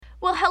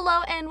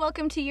hello and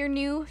welcome to your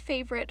new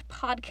favorite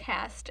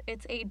podcast.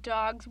 It's A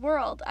Dog's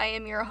World. I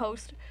am your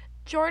host,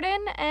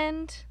 Jordan,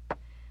 and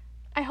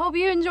I hope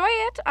you enjoy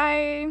it.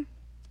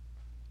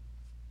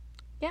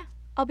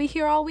 I'll be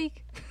here all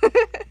week.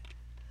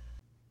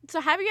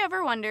 So have you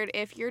ever wondered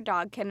if your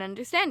dog can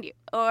understand you,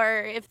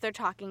 or if they're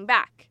talking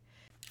back?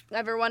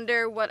 Ever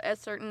wonder what a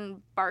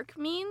certain bark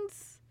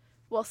means?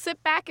 Well,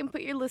 sit back and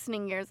put your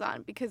listening ears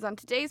on, because on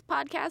today's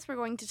podcast, we're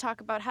going to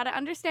talk about how to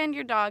understand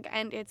your dog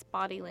and its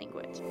body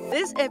language.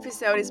 This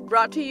episode is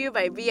brought to you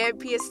by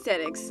VIP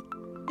Aesthetics.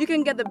 You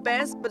can get the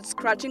best but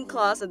scratching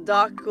claws a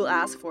dog could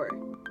ask for.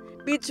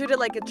 Be treated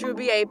like a true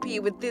VIP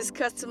with these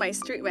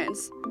customized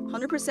treatments,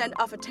 100%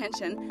 off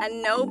attention,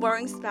 and no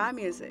boring spa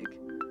music.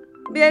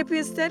 VIP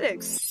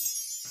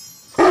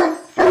Aesthetics.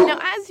 Now,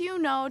 as you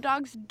know,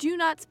 dogs do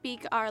not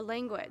speak our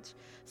language.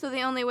 So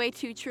the only way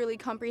to truly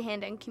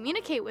comprehend and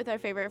communicate with our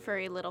favorite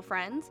furry little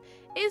friends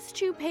is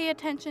to pay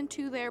attention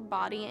to their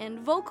body and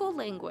vocal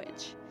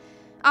language.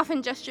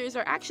 Often gestures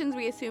or actions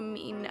we assume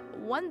mean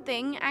one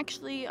thing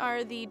actually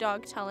are the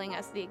dog telling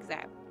us the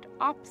exact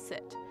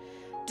opposite.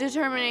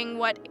 Determining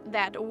what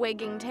that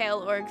wagging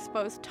tail or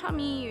exposed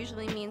tummy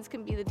usually means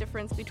can be the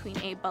difference between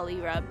a belly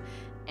rub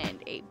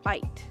and a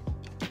bite.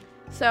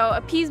 So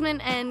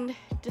appeasement and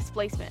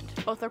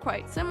displacement. Both are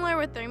quite similar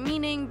with their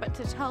meaning, but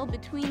to tell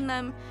between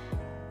them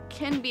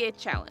can be a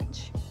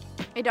challenge.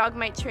 A dog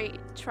might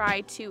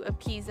try to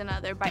appease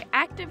another by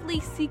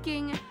actively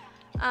seeking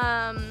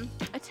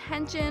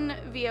attention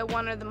via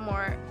one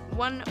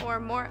or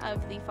more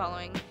of the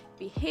following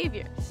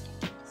behaviors.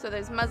 So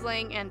there's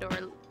muzzling and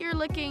or ear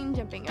licking,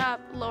 jumping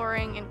up,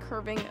 lowering and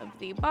curving of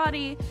the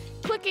body,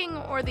 clicking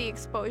or the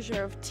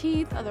exposure of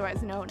teeth,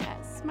 otherwise known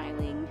as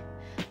smiling,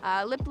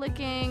 lip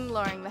licking,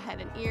 lowering the head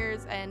and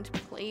ears, and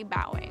play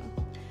bowing.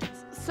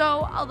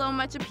 So, although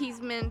much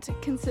appeasement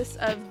consists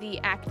of the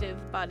active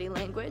body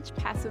language,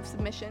 passive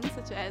submission,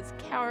 such as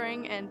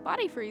cowering and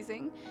body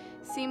freezing,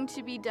 seem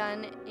to be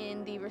done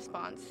in the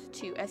response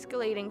to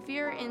escalating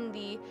fear in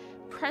the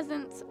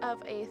presence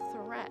of a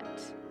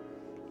threat.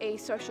 A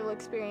socially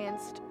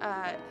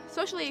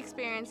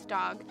experienced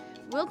dog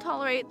will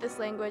tolerate this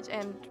language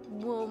and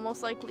will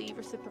most likely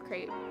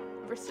reciprocate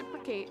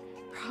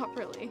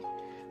properly.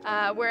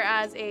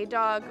 Whereas a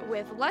dog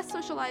with less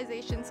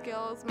socialization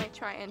skills might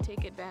try and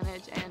take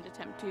advantage and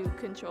attempt to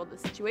control the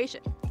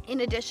situation. In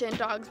addition,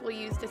 dogs will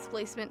use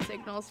displacement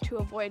signals to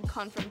avoid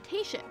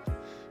confrontation.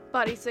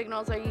 Body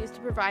signals are used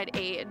to provide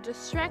a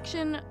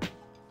distraction,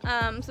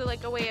 so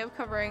like a way of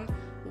covering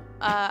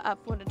up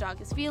what a dog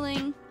is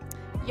feeling.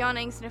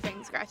 Yawning,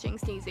 sniffing, scratching,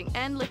 sneezing,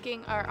 and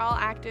licking are all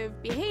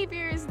active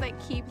behaviors that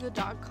keep the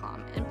dog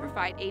calm and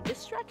provide a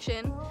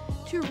distraction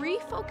to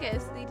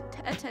refocus the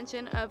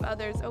attention of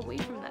others away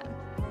from them.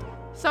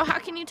 So how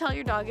can you tell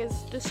your dog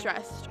is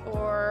distressed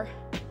or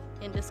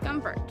in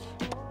discomfort?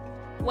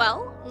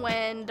 Well,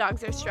 when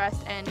dogs are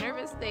stressed and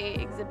nervous, they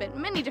exhibit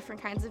many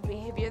different kinds of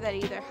behavior that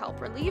either help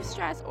relieve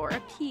stress or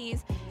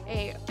appease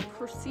a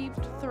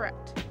perceived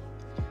threat.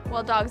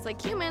 While dogs,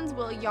 like humans,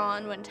 will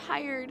yawn when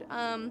tired,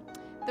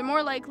 they're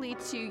more likely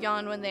to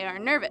yawn when they are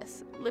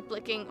nervous. Lip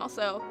licking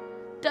also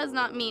does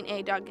not mean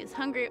a dog is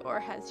hungry or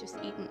has just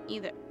eaten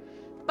either,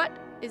 but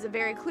is a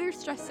very clear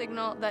stress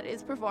signal that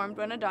is performed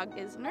when a dog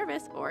is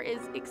nervous or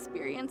is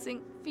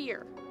experiencing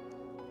fear.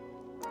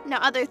 Now,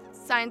 other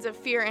signs of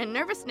fear and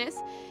nervousness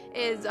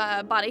is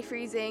body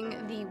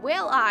freezing, the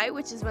whale eye,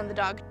 which is when the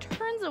dog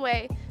turns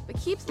away but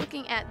keeps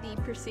looking at the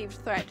perceived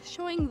threat,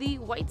 showing the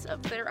whites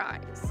of their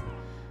eyes.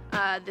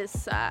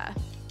 This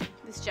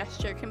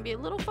gesture can be a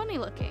little funny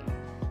looking.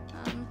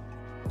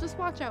 Just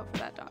watch out for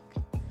that dog.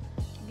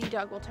 The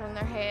dog will turn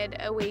their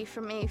head away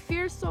from a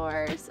fear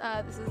source.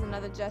 This is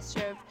another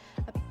gesture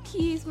of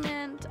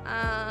appeasement,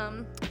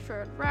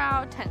 furrowed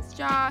brow, tense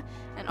jaw,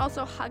 and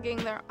also hugging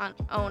their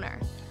owner.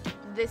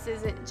 This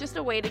is just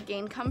a way to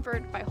gain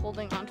comfort by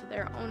holding onto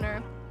their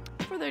owner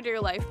for their dear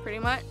life, pretty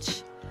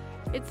much.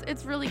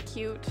 It's really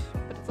cute,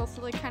 but it's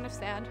also like kind of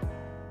sad.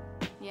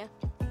 Yeah.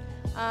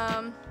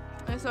 I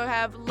also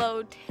have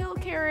low tail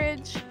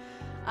carriage.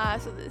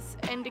 So this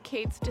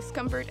indicates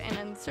discomfort and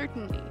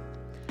uncertainty.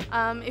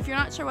 If you're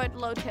not sure what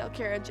low tail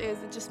carriage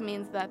is, it just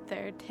means that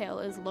their tail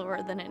is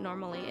lower than it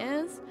normally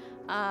is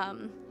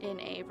in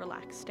a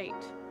relaxed state.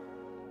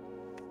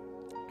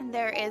 And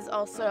there is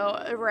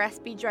also a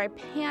raspy, dry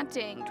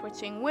panting,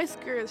 twitching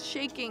whiskers,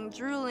 shaking,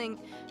 drooling,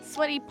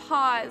 sweaty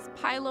paws,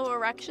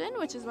 piloerection,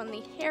 which is when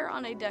the hair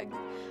on a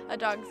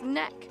dog's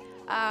neck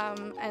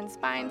and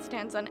spine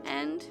stands on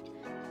end,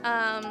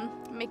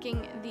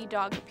 making the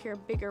dog appear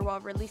bigger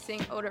while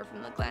releasing odor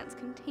from the glands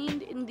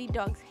contained in the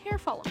dog's hair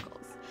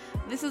follicles.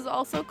 This is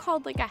also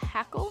called like a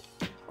hackle,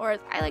 or as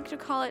I like to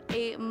call it,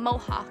 a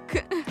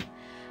mohawk.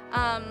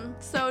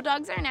 So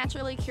dogs are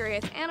naturally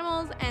curious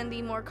animals, and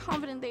the more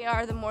confident they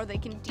are, the more they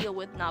can deal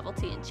with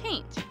novelty and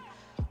change.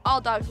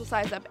 All dogs will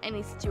size up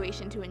any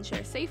situation to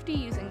ensure safety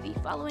using the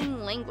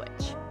following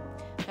language.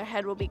 Their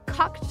head will be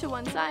cocked to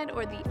one side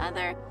or the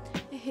other.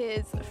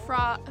 His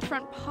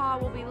front paw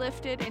will be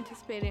lifted,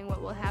 anticipating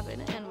what will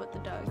happen and what the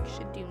dog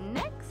should do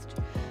next.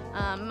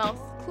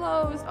 Mouth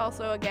closed.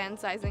 Also, again,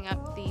 sizing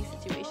up the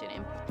situation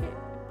in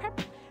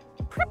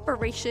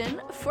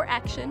preparation for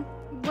action.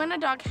 When a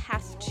dog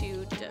has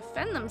to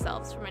defend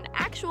themselves from an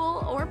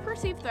actual or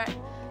perceived threat,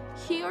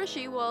 he or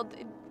she will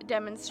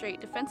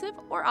demonstrate defensive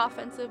or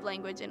offensive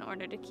language in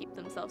order to keep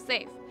themselves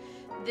safe.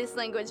 This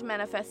language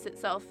manifests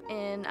itself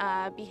in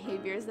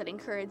behaviors that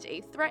encourage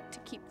a threat to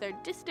keep their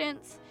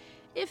distance.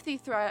 If the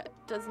threat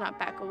does not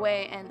back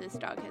away and this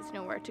dog has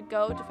nowhere to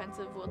go,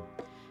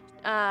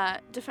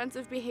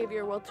 defensive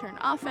behavior will turn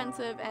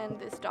offensive and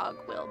this dog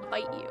will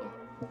bite you.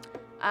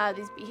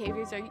 These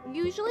behaviors are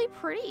usually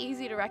pretty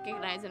easy to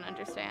recognize and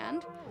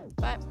understand,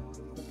 but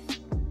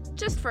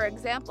just for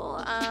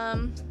example,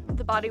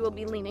 the body will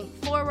be leaning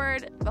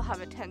forward, they'll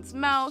have a tense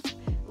mouth,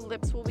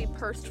 lips will be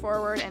pursed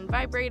forward and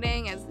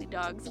vibrating as the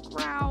dogs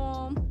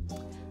growl.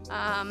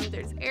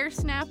 There's air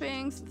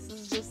snapping, so this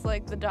is just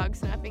like the dog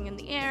snapping in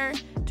the air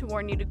to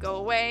warn you to go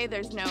away.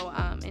 There's no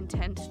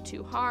intent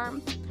to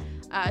harm.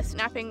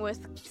 Snapping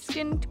with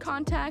skin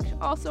contact,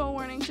 also a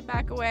warning to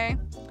back away.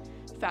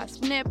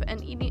 Fast nip,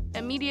 an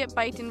immediate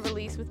bite and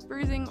release with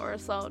bruising or a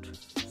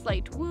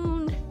slight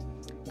wound,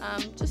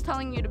 just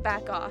telling you to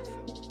back off.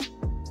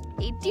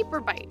 A deeper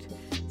bite,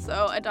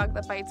 so a dog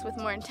that bites with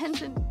more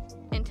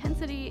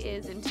intensity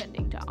is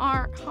intending to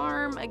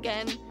harm.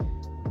 Again,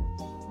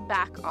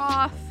 back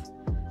off.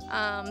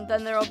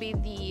 Then there will be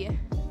the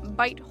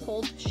bite,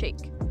 hold,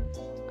 shake.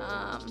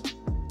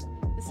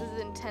 This is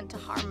intent to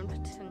harm and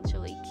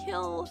potentially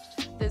kill.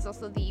 There's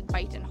also the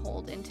bite and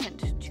hold,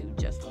 intent to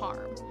just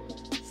harm.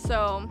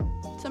 So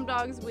some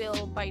dogs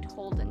will bite,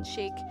 hold, and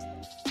shake,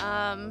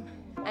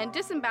 and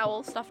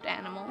disembowel stuffed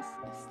animals,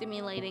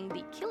 stimulating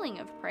the killing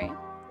of prey.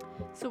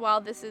 So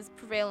while this is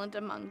prevalent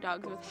among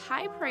dogs with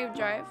high prey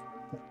drive,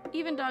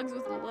 even dogs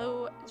with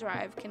low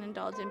drive can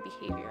indulge in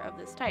behavior of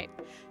this type.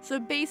 So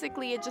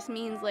basically it just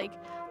means like,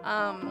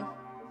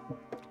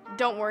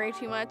 don't worry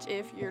too much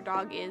if your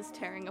dog is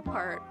tearing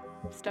apart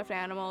stuffed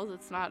animals.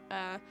 It's not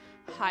a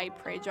high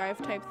prey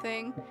drive type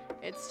thing.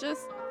 It's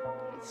just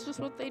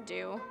what they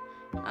do.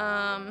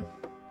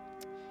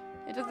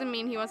 It doesn't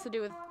mean he wants to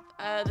do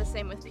the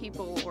same with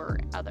people or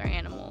other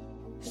animal.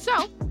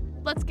 So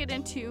let's get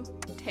into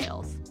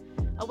tails.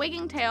 A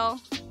wagging tail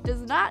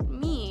does not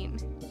mean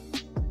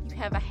you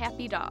have a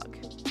happy dog.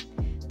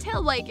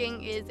 Tail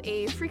wagging is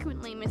a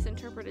frequently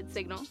misinterpreted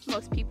signal.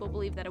 Most people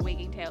believe that a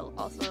wagging tail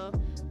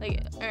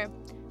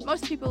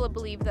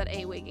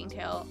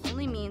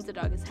only means a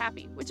dog is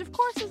happy, which of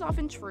course is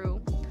often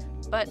true,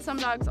 but some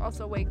dogs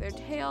also wag their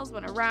tails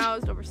when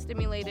aroused,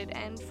 overstimulated,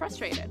 and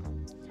frustrated.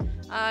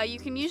 You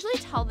can usually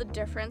tell the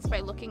difference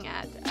by looking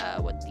at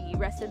what the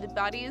rest of the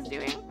body is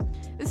doing.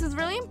 This is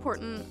really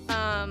important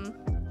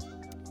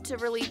to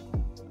really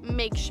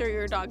make sure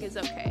your dog is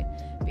okay,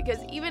 because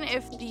even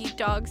if the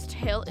dog's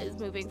tail is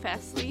moving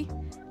fastly,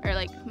 or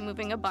like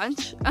moving a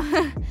bunch,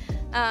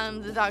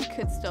 the dog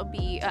could still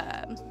be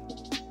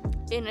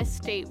in a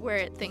state where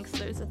it thinks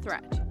there's a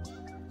threat.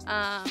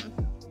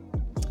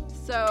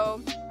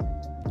 So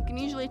you can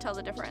usually tell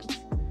the difference.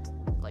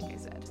 Like I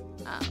said,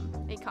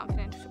 a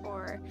confident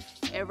or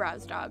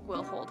aroused dog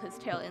will hold his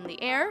tail in the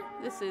air.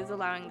 This is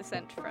allowing the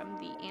scent from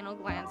the anal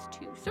glands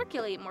to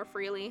circulate more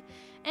freely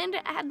and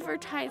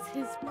advertise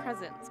his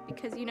presence,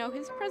 because you know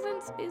his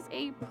presence is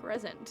a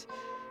present.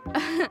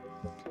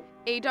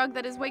 A dog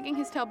that is wagging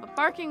his tail but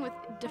barking with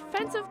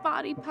defensive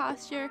body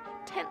posture,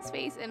 tense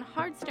face, and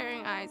hard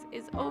staring eyes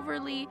is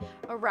overly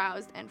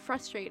aroused and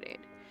frustrated,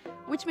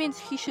 which means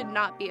he should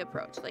not be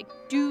approached. Like,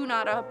 do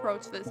not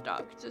approach this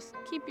dog. Just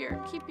keep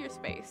your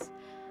space.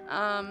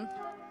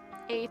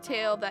 A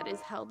tail that is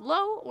held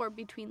low or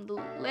between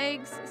the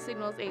legs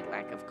signals a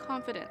lack of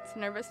confidence,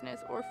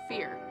 nervousness, or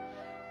fear.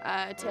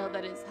 A tail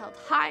that is held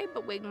high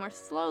but wagged more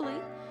slowly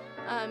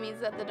means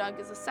that the dog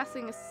is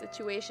assessing a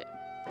situation.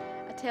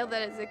 A tail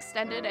that is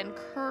extended and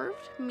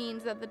curved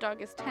means that the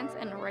dog is tense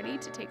and ready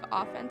to take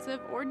offensive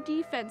or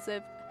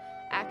defensive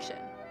action.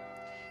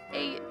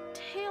 A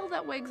tail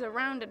that wags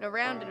around and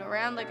around and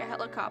around like a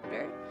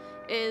helicopter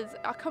is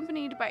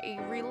accompanied by a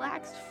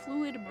relaxed,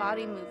 fluid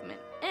body movement,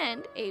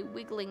 and a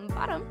wiggling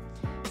bottom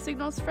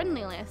signals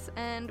friendliness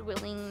and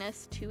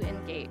willingness to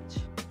engage.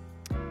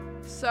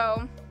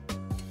 So,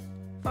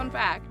 fun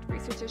fact,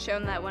 research has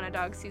shown that when a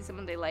dog sees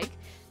someone they like,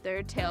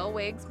 their tail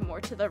wags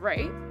more to the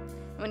right.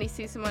 When he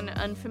sees someone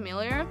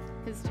unfamiliar,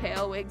 his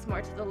tail wags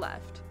more to the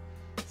left.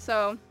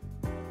 So,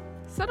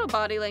 subtle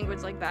body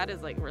language like that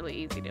is like really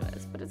easy to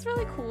miss, but it's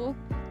really cool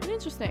and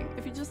interesting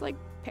if you just like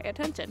pay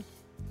attention.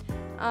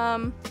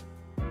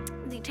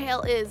 The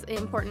tail is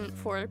important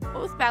for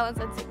both balance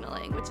and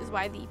signaling, which is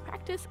why the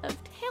practice of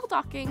tail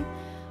docking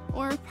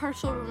or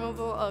partial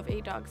removal of a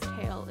dog's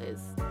tail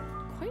is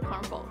quite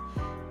harmful,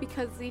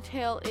 because the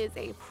tail is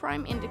a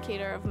prime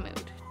indicator of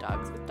mood.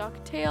 Dogs with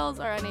docked tails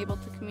are unable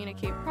to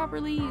communicate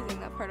properly using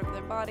that part of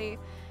their body,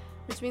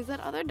 which means that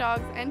other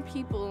dogs and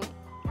people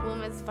will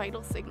miss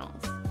vital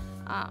signals.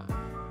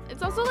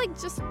 It's also like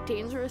just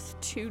dangerous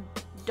to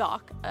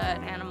dock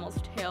an animal's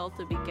tail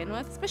to begin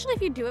with, especially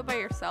if you do it by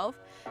yourself,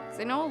 because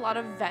I know a lot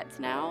of vets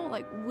now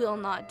like will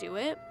not do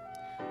it.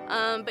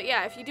 But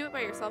yeah, if you do it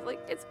by yourself, like,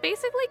 it's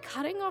basically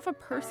cutting off a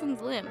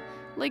person's limb.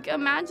 Like,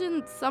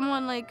 imagine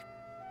someone, like,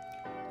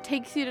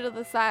 takes you to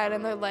the side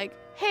and they're like,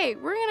 hey,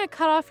 we're gonna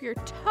cut off your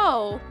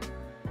toe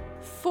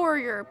for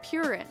your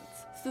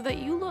appearance so that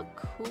you look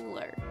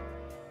cooler.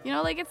 You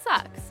know, like, it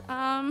sucks.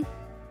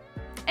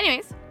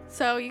 Anyways,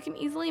 so you can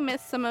easily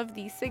miss some of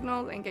these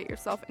signals and get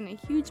yourself in a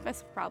huge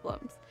mess of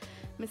problems.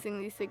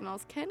 Missing these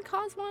signals can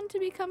cause one to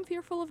become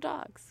fearful of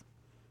dogs.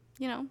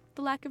 You know,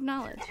 the lack of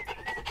knowledge.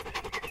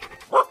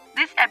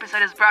 This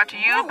episode is brought to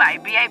you by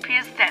VIP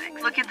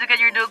Aesthetics. Looking to get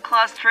your new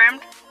claws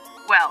trimmed?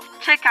 Well,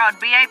 check out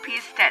VIP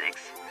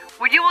Aesthetics,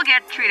 where you will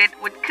get treated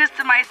with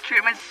customized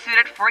treatments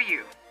suited for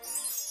you.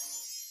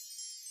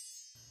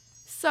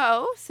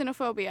 So,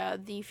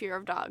 cynophobia, the fear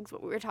of dogs,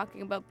 what we were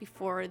talking about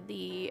before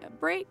the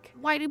break.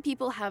 Why do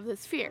people have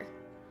this fear?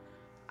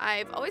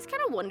 I've always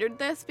kind of wondered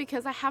this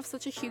because I have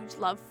such a huge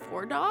love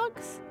for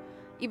dogs,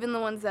 even the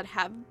ones that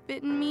have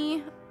bitten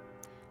me.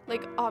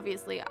 Like,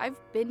 obviously, I've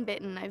been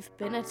bitten, I've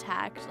been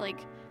attacked. Like,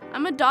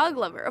 I'm a dog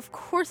lover. Of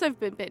course I've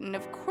been bitten,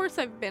 of course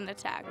I've been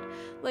attacked.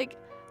 Like,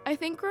 I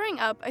think growing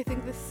up, I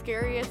think the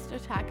scariest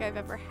attack I've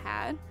ever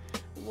had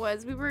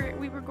was we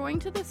were going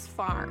to this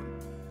farm,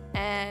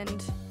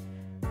 and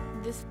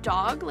this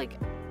dog, like,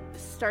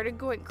 started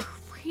going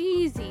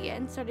crazy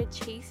and started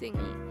chasing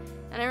me.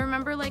 And I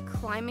remember, like,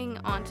 climbing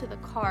onto the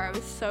car. I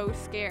was so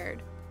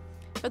scared.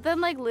 But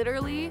then, like,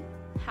 literally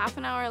half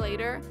an hour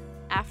later,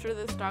 after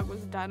this dog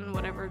was done,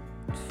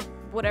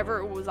 whatever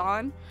it was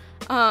on,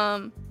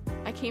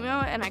 I came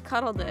out and I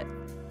cuddled it.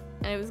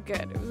 And it was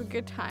good. It was a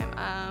good time.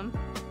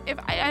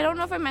 I don't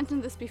know if I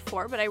mentioned this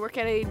before, but I work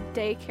at a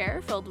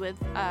daycare filled with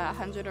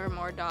 100 or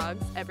more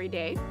dogs every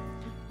day.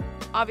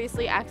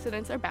 Obviously,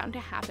 accidents are bound to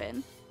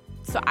happen.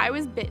 So I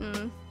was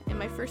bitten in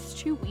my first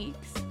 2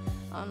 weeks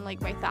on,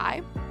 like, my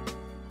thigh.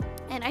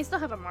 And I still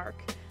have a mark.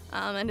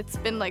 And it's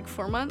been, like,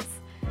 4 months.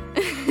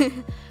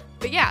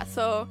 But yeah,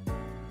 so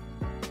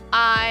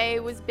I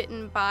was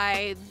bitten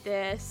by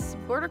this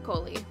border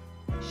collie.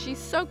 She's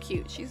so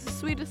cute. She's the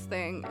sweetest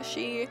thing.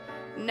 She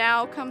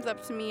now comes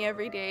up to me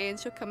every day and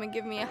she'll come and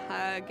give me a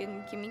hug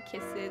and give me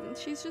kisses. And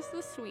she's just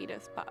the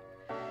sweetest pup.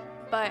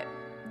 But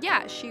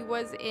yeah, she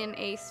was in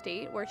a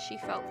state where she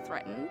felt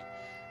threatened.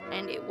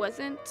 And it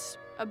wasn't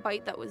a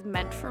bite that was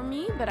meant for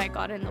me, but I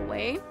got in the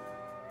way.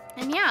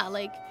 And yeah,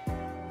 like,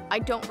 I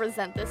don't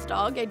resent this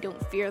dog. I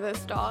don't fear this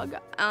dog.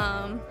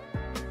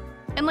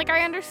 And, like,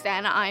 I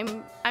understand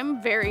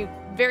I'm very,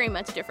 very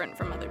much different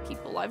from other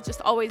people. I've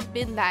just always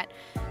been that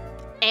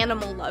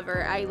animal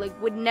lover. I, like,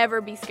 would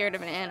never be scared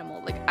of an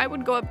animal. Like, I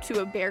would go up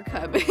to a bear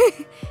cub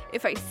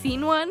if I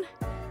seen one.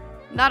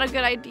 Not a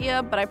good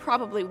idea, but I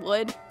probably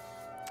would.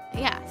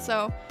 Yeah,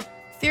 so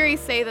theories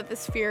say that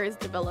this fear is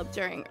developed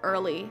during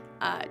early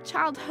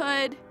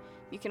childhood.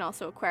 You can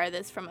also acquire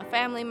this from a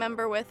family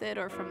member with it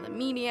or from the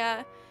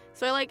media.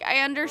 So, I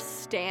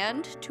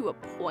understand to a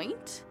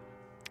point,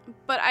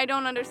 but I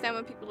don't understand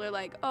when people are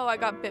like, oh, I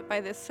got bit by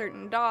this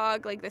certain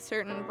dog, like this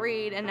certain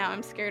breed, and now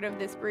I'm scared of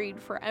this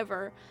breed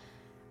forever.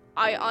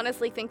 I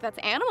honestly think that's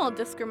animal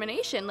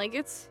discrimination. Like,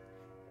 it's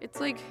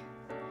like,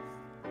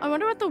 I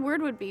wonder what the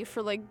word would be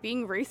for, like,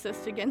 being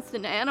racist against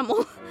an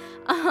animal.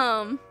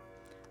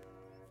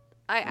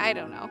 I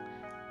don't know.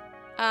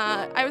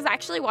 I was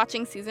actually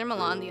watching Cesar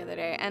Millan the other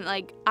day, and,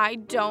 like, I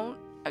don't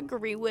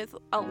agree with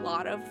a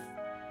lot of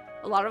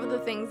the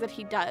things that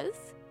he does,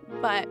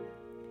 but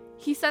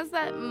he says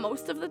that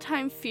most of the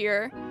time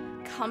fear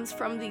comes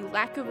from the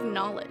lack of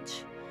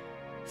knowledge.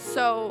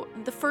 So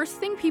the first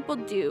thing people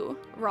do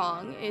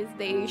wrong is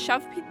they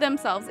shove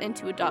themselves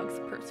into a dog's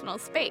personal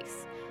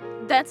space.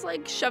 That's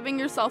like shoving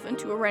yourself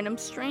into a random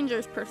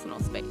stranger's personal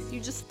space.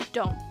 You just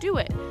don't do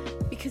it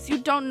because you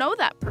don't know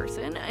that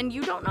person and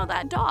you don't know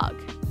that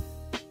dog.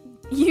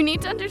 You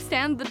need to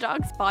understand the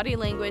dog's body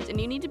language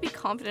and you need to be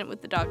confident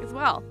with the dog as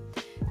well.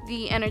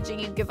 The energy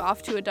you give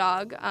off to a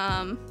dog,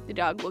 the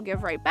dog will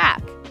give right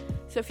back.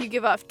 So if you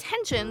give off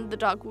tension, the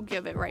dog will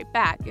give it right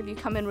back. If you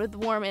come in with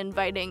warm,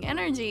 inviting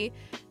energy,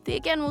 they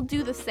again will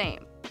do the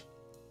same.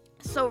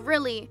 So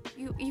really,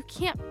 you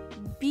can't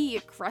be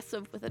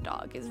aggressive with a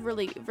dog is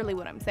really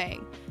what I'm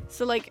saying.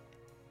 So like,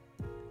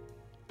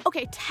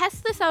 okay,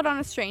 test this out on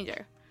a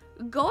stranger.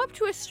 Go up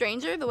to a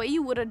stranger the way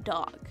you would a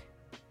dog.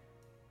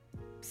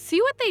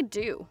 See what they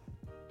do.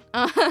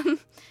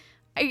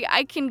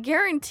 I can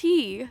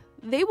guarantee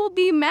they will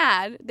be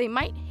mad, they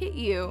might hit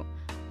you,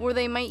 or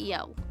they might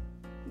yell.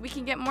 We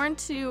can get more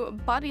into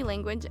body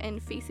language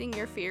and facing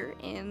your fear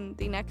in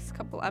the next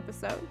couple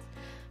episodes.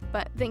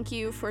 But thank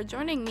you for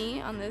joining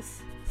me on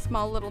this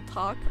small little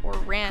talk or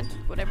rant,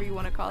 whatever you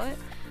want to call it.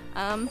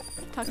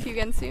 Talk to you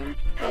again soon,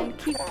 and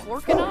keep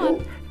working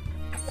on.